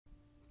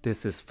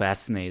This is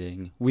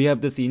fascinating. We have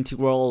this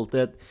integral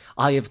that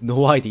I have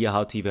no idea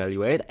how to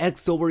evaluate.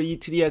 X over e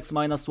to the x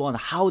minus 1.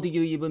 How do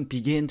you even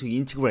begin to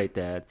integrate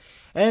that?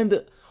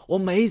 And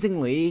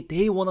amazingly,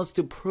 they want us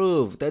to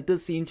prove that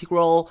this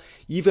integral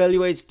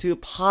evaluates to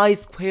pi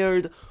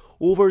squared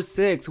over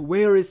 6.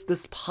 Where is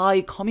this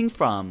pi coming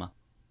from?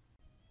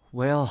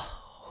 Well,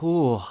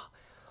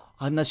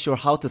 I'm not sure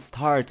how to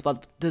start,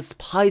 but this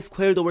pi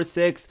squared over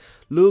 6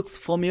 looks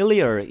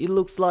familiar. It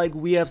looks like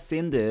we have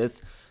seen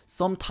this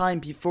sometime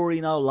before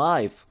in our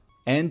life.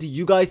 And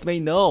you guys may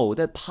know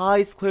that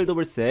pi squared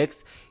over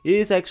 6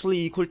 is actually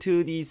equal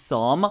to the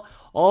sum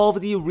of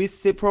the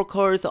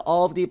reciprocals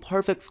of the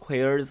perfect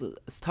squares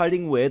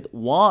starting with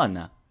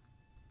 1.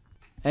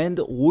 And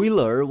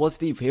Euler was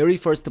the very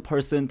first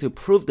person to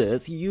prove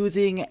this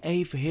using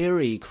a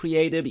very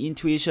creative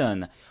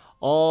intuition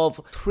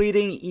of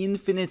treating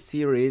infinite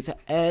series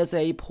as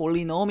a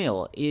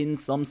polynomial in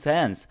some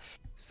sense.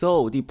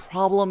 So the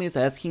problem is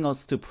asking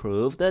us to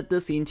prove that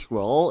this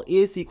integral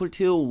is equal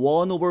to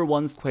 1 over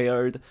 1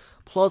 squared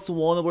plus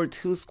 1 over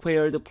 2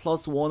 squared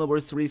plus 1 over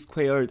 3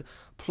 squared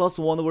plus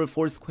 1 over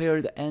 4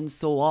 squared and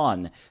so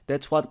on.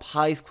 That's what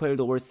pi squared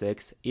over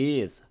 6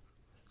 is.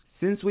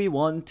 Since we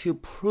want to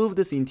prove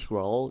this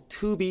integral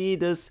to be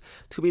this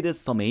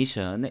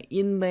summation,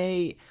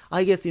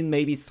 I guess it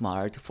may be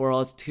smart for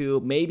us to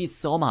maybe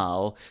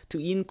somehow to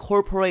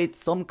incorporate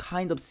some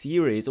kind of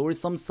series or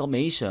some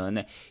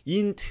summation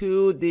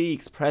into the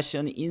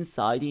expression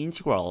inside the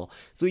integral.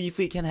 So if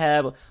we can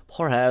have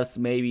perhaps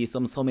maybe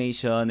some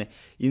summation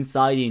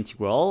inside the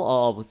integral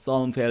of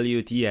some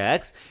value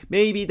dx,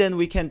 maybe then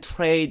we can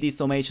trade the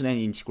summation and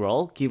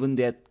integral given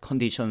that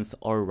conditions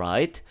are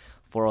right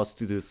for us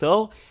to do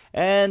so.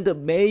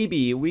 And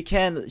maybe we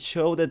can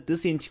show that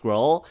this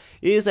integral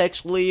is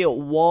actually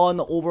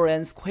 1 over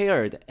n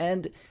squared,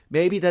 and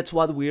maybe that's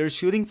what we're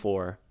shooting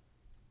for.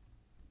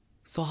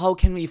 So how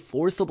can we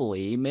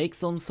forcibly make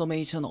some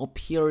summation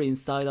appear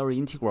inside our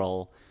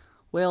integral?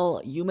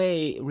 Well, you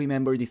may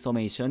remember the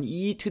summation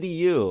e to the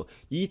u,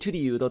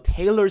 the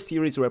Taylor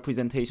series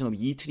representation of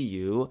e to the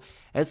u,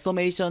 as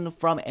summation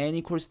from n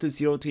equals to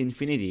 0 to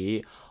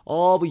infinity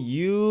of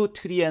u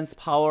to the nth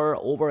power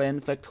over n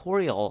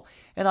factorial.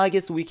 And I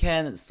guess we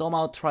can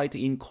somehow try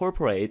to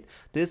incorporate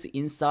this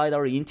inside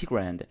our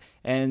integrand,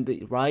 and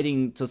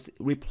just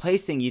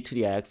replacing e to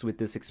the x with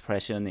this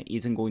expression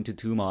isn't going to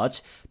do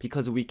much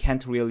because we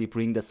can't really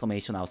bring the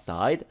summation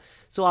outside.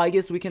 So I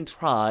guess we can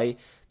try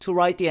to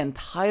write the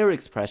entire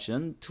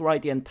expression, to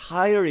write the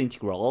entire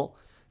integral.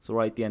 So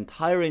write the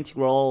entire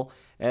integral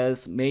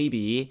as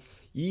maybe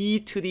e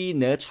to the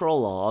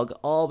natural log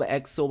of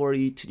x over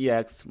e to the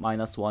x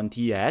minus 1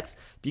 dx,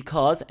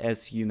 because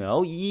as you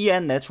know, e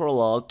and natural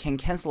log can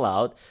cancel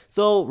out.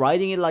 So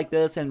writing it like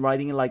this and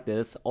writing it like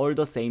this are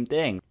the same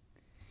thing.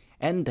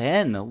 And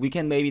then we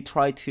can maybe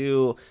try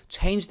to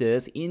change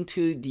this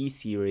into the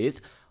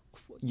series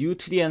u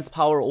to the nth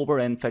power over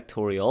n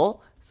factorial.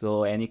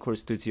 So n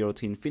equals to 0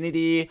 to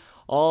infinity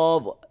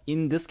of,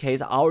 in this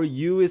case, our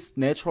u is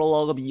natural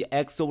log of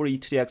x over e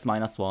to the x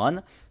minus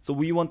 1. So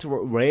we want to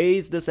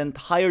raise this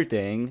entire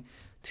thing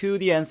to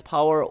the nth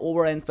power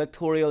over n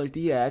factorial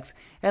dx.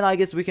 And I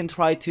guess we can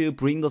try to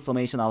bring the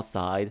summation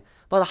outside.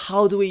 But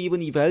how do we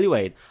even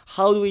evaluate?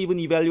 How do we even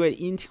evaluate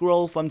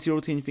integral from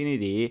 0 to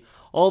infinity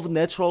of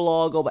natural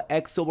log of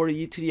x over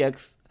e to the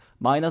x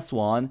minus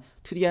 1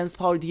 to the nth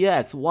power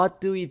dx?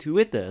 What do we do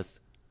with this?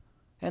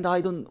 And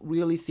I don't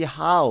really see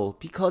how,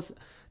 because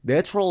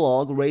natural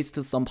log raised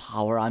to some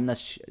power,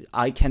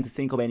 I can't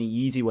think of any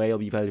easy way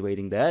of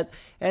evaluating that.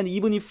 And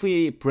even if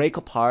we break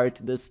apart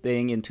this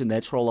thing into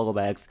natural log of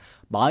x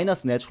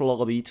minus natural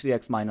log of e to the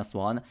x minus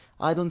 1,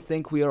 I don't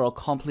think we are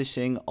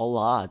accomplishing a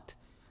lot.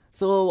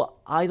 So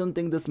I don't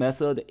think this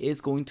method is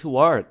going to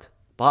work.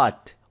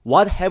 But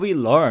what have we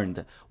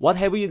learned? What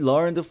have we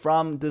learned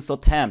from this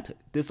attempt?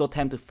 This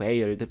attempt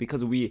failed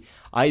because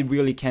I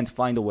really can't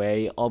find a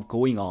way of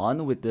going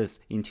on with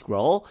this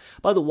integral.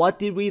 But what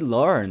did we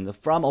learn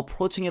from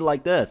approaching it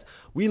like this?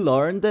 We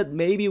learned that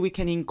maybe we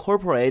can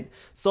incorporate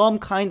some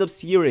kind of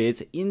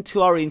series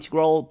into our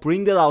integral,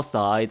 bring that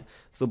outside,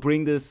 so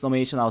bring this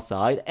summation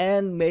outside,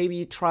 and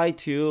maybe try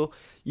to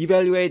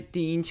evaluate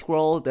the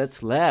integral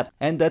that's left.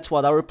 And that's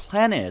what our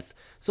plan is.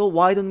 So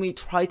why don't we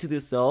try to do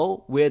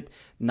so with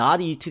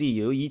not e to the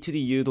u, e to the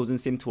u doesn't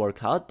seem to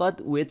work out,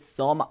 but with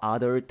some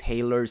other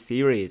Taylor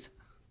series.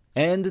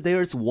 And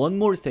there's one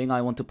more thing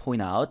I want to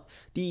point out.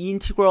 The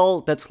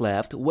integral that's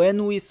left,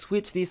 when we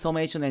switch the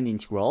summation and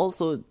integral,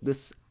 so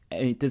this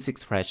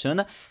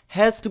expression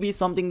has to be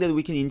something that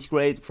we can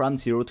integrate from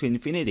 0 to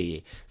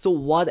infinity. So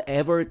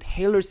whatever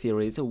Taylor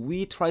series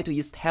we try to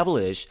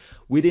establish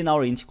within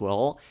our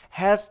integral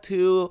has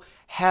to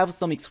have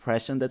some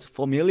expression that's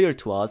familiar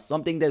to us,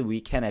 something that we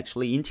can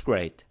actually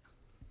integrate.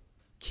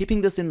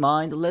 Keeping this in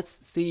mind, let's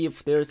see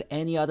if there's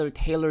any other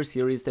Taylor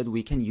series that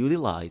we can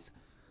utilize.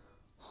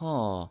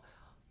 Well,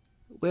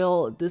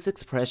 this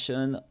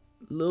expression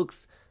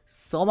looks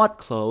somewhat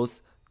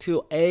close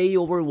to a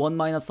over 1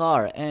 minus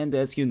r, and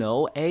as you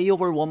know, a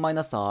over 1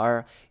 minus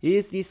r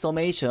is the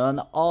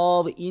summation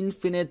of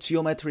infinite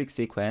geometric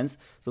sequence,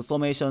 so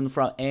summation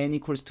from n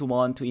equals to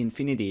 1 to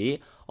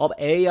infinity of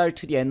ar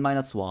to the n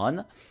minus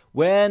 1,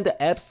 when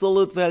the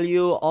absolute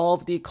value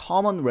of the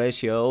common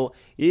ratio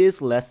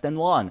is less than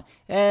 1.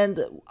 And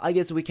I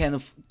guess we can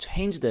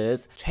change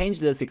this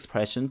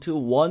expression to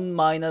 1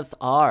 minus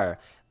r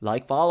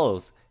like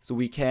follows. So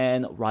we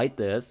can write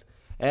this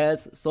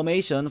as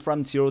summation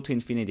from 0 to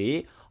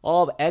infinity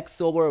of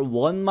x over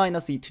 1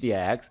 minus e to the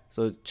x.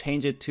 So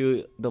change it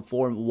to the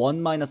form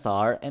 1 minus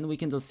r, and we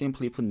can just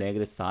simply put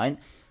negative sign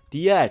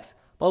dx.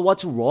 But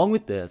what's wrong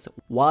with this?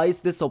 Why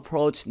is this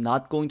approach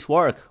not going to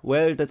work?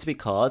 Well, that's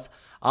because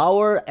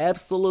our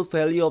absolute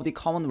value of the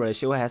common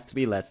ratio has to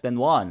be less than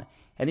 1.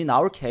 And in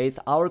our case,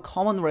 our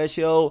common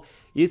ratio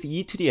is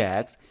e to the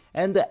x,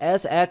 and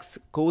as x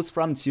goes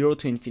from 0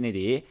 to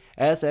infinity,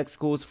 as x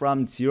goes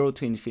from 0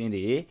 to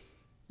infinity,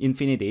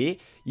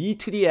 e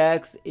to the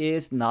x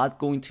is not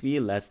going to be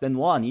less than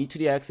 1. E to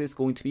the x is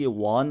going to be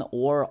 1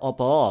 or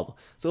above.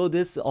 So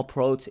this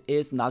approach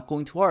is not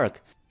going to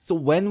work. So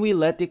when we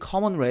let the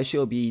common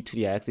ratio be e to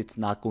the x, it's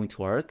not going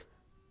to work.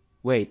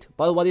 Wait,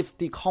 but what if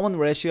the common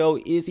ratio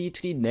is e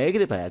to the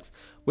negative x?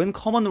 When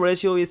common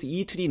ratio is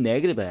e to the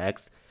negative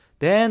x,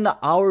 then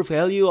our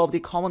value of the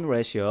common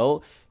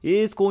ratio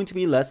is going to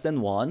be less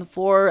than 1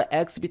 for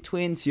x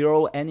between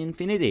 0 and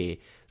infinity.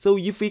 So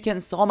if we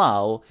can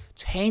somehow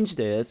change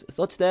this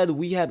such that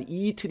we have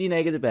e to the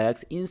negative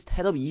x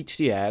instead of e to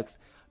the x,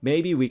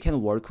 maybe we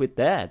can work with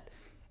that.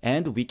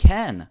 And we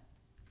can.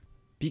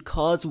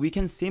 Because we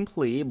can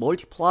simply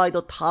multiply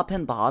the top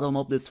and bottom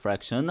of this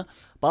fraction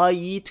by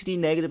e to the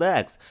negative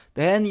x.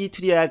 Then e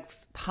to the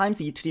x times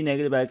e to the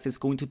negative x is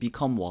going to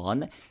become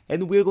 1.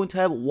 And we're going to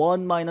have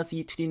 1 minus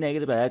e to the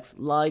negative x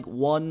like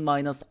 1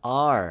 minus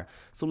r.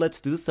 So let's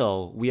do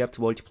so. We have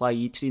to multiply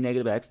e to the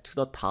negative x to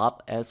the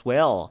top as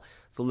well.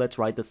 So let's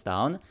write this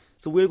down.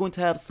 So we're going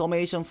to have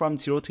summation from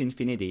 0 to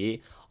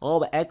infinity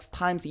of x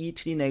times e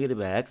to the negative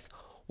x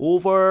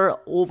over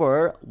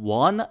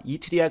 1, e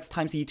to the x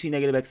times e to the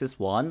negative x is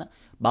 1,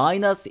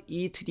 minus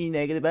e to the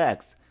negative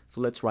x.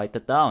 So let's write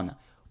that down.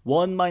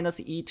 1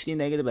 minus e to the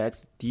negative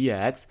x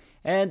dx,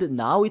 and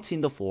now it's in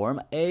the form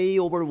a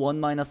over 1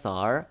 minus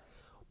r,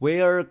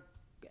 where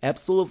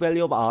absolute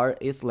value of r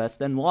is less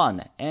than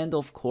 1. And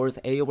of course,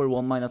 a over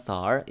 1 minus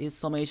r is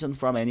summation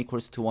from n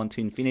equals to 1 to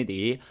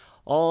infinity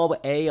of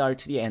ar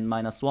to the n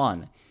minus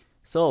 1.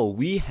 So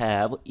we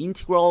have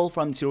integral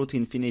from 0 to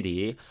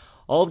infinity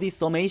of the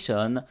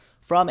summation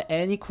from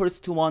n equals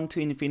to 1 to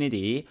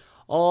infinity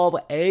of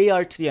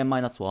ar to the n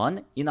minus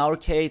 1. In our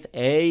case,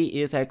 a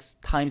is x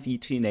times e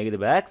to the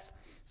negative x.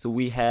 So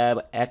we have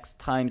x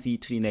times e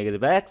to the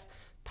negative x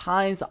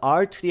times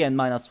r to the n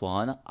minus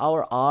 1.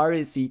 Our r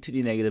is e to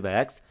the negative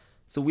x.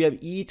 So we have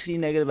e to the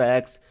negative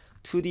x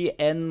to the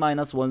n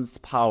minus 1's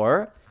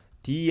power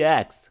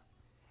dx.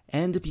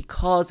 And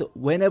because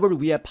whenever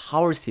we have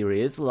power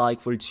series,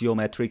 like for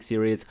geometric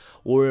series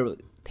or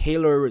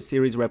Taylor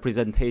series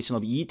representation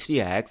of e to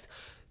the x,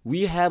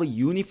 we have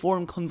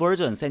uniform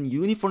convergence, and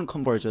uniform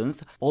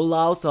convergence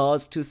allows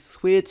us to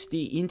switch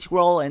the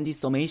integral and the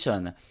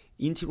summation,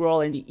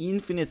 integral and the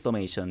infinite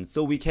summation.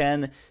 So we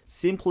can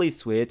simply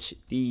switch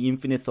the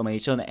infinite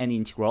summation and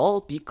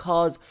integral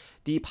because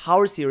the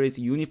power series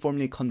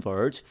uniformly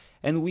converge,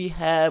 and we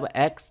have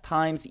x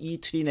times e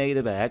to the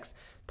negative x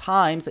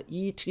times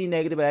e to the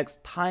negative x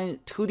times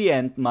to the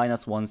n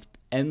minus 1's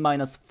n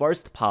minus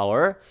first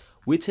power,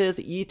 which is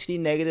e to the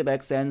negative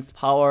xn's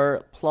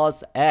power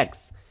plus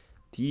x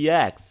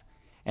dx.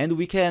 And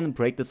we can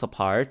break this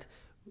apart.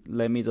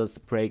 Let me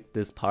just break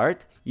this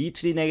part. E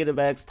to the negative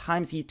x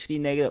times e to the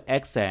negative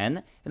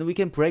xn, and we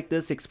can break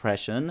this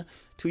expression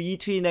to e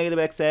to the negative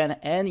xn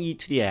and e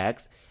to the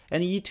x,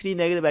 and e to the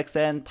negative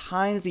xn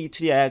times e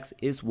to the x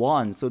is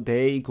 1, so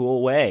they go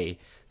away.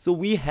 So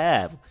we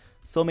have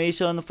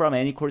summation from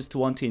n equals to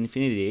 1 to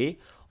infinity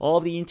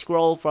of the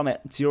integral from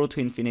 0 to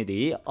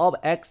infinity of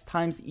x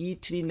times e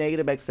to the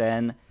negative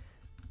xn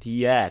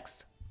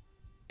dx.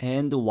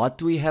 And what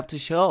do we have to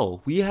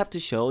show? We have to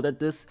show that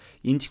this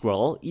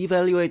integral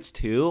evaluates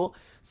to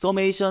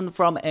summation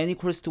from n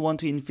equals to 1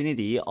 to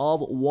infinity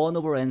of 1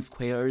 over n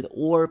squared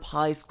or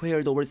pi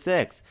squared over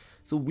 6.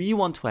 So we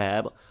want to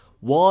have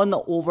 1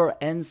 over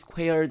n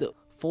squared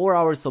for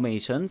our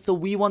summation. So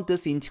we want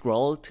this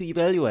integral to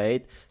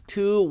evaluate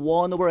to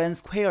 1 over n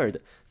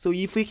squared. So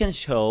if we can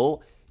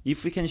show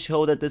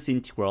that this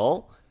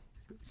integral,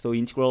 so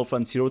integral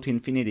from 0 to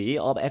infinity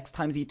of x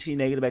times e to the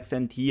negative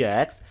xn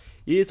dx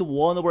is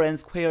 1 over n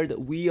squared,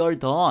 we are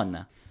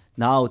done.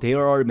 Now,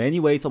 there are many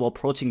ways of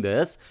approaching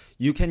this.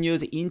 You can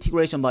use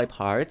integration by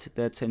parts.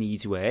 That's an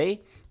easy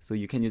way. So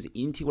you can use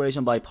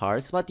integration by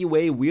parts, but the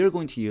way we're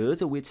going to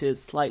use, which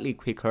is slightly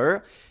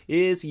quicker,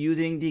 is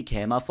using the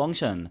gamma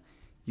function.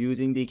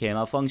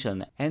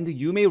 And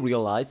you may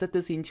realize that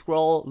this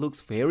integral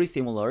looks very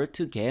similar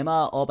to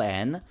gamma of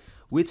n,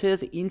 which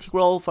is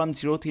integral from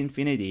 0 to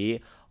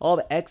infinity of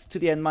x to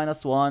the n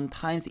minus 1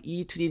 times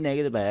e to the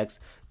negative x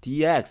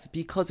dx,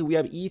 because we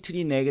have e to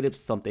the negative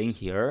something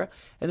here,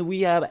 and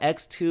we have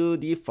x to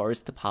the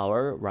first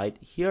power right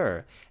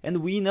here. And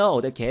we know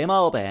that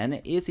gamma of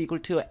n is equal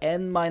to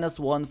n minus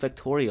 1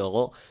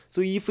 factorial.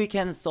 So if we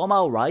can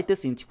somehow write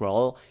this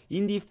integral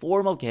in the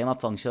form of gamma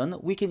function,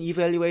 we can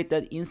evaluate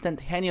that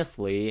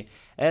instantaneously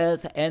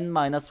as n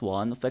minus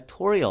 1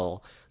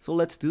 factorial. So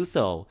let's do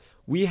so.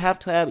 We have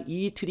to have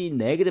e to the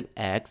negative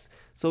x.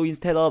 So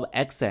instead of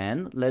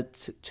xn,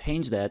 let's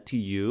change that to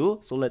u.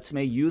 So let's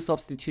make u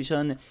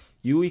substitution,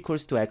 u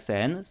equals to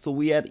xn. So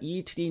we have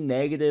e to the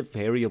negative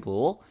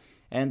variable,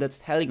 and that's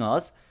telling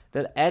us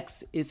that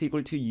x is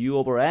equal to u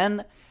over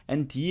n,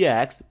 and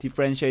dx,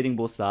 differentiating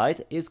both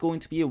sides, is going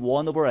to be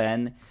 1 over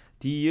n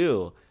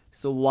du.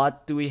 So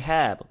what do we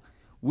have?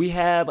 We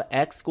have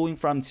x going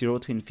from 0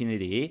 to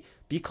infinity.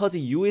 Because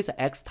u is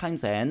x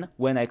times n,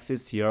 when x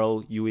is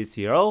 0, u is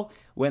 0.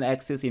 When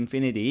x is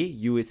infinity,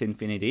 u is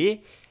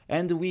infinity.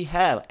 And we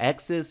have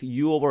x is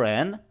u over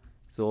n.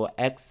 So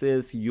x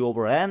is u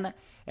over n.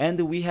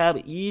 And we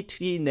have e to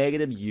the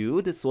negative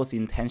u. This was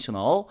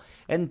intentional.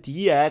 And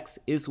dx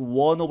is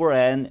 1 over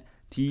n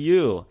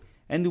du.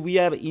 And we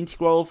have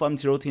integral from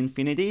 0 to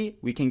infinity.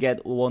 We can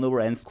get 1 over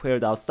n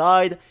squared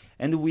outside.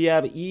 And we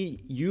have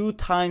u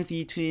times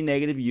e to the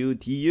negative u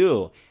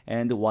du.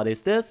 And what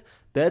is this?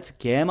 That's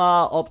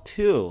gamma of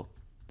 2.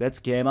 That's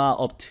gamma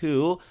of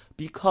 2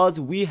 because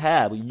we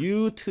have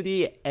u to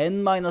the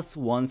n minus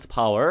 1's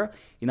power.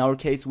 In our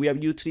case, we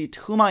have u to the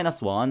 2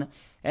 minus 1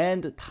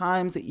 and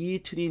times e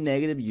to the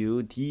negative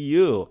u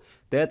du.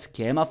 That's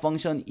gamma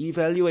function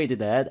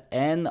evaluated at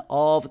n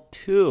of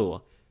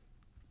 2.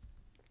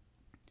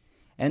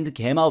 And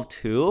gamma of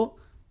 2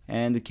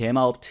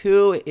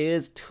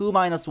 is 2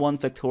 minus 1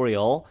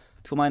 factorial,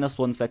 2 minus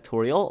 1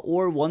 factorial,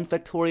 or 1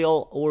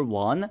 factorial, or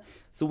 1.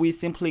 So we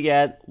simply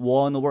get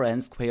 1 over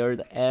n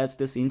squared as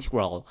this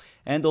integral.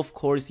 And of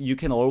course, you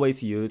can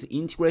always use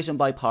integration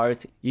by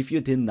parts if you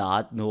did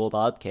not know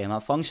about gamma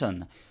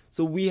function.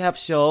 So we have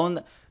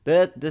shown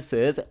that this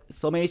is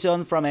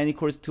summation from n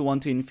equals to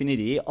 1 to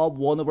infinity of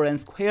 1 over n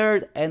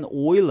squared, and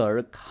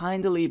Euler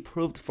kindly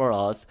proved for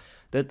us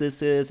that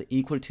this is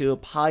equal to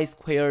pi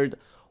squared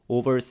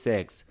over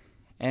 6.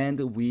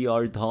 And we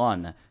are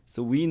done.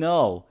 So we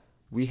know,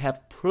 we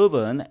have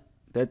proven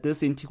that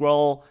this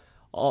integral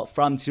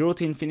from 0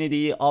 to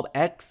infinity of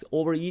x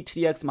over e to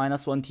the x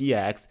minus 1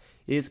 dx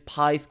is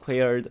pi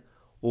squared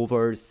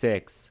over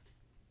 6.